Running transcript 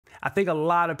I think a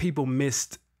lot of people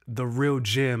missed the real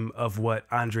gem of what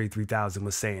Andre 3000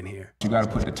 was saying here. You got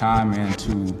to put the time in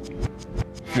to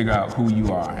figure out who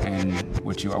you are and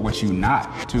what you are, what you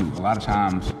not too. A lot of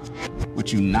times,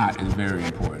 what you not is very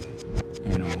important,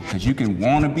 you know, because you can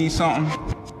want to be something,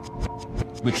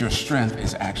 but your strength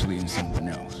is actually in something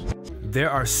else. There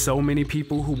are so many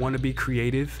people who want to be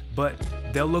creative, but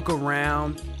they'll look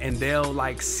around and they'll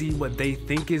like see what they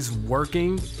think is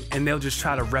working and they'll just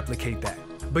try to replicate that.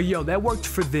 But yo, that worked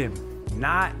for them,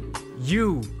 not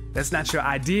you. That's not your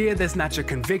idea, that's not your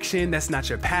conviction, that's not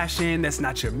your passion, that's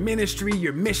not your ministry,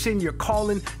 your mission, your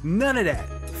calling, none of that.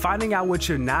 Finding out what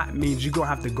you're not means you're gonna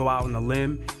have to go out on a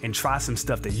limb and try some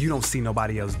stuff that you don't see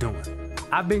nobody else doing.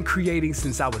 I've been creating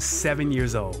since I was 7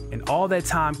 years old, and all that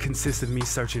time consists of me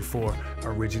searching for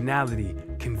originality,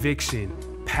 conviction,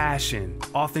 passion,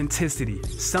 authenticity,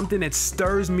 something that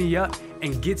stirs me up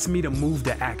and gets me to move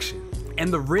to action.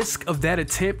 And the risk of that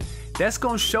attempt, that's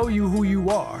gonna show you who you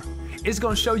are. It's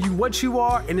gonna show you what you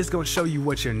are, and it's gonna show you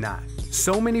what you're not.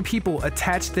 So many people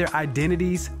attach their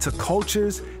identities to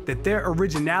cultures that their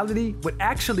originality would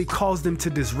actually cause them to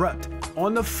disrupt.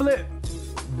 On the flip,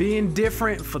 being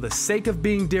different for the sake of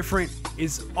being different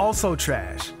is also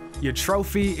trash. Your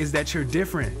trophy is that you're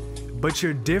different, but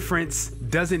your difference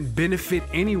doesn't benefit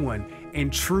anyone.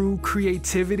 And true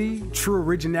creativity, true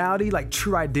originality, like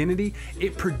true identity,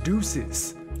 it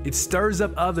produces. It stirs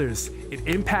up others. It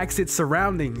impacts its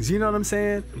surroundings. You know what I'm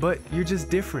saying? But you're just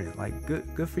different. Like,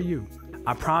 good for you.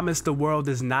 I promise the world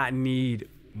does not need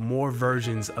more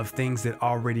versions of things that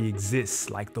already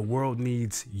exist. Like, the world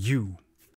needs you.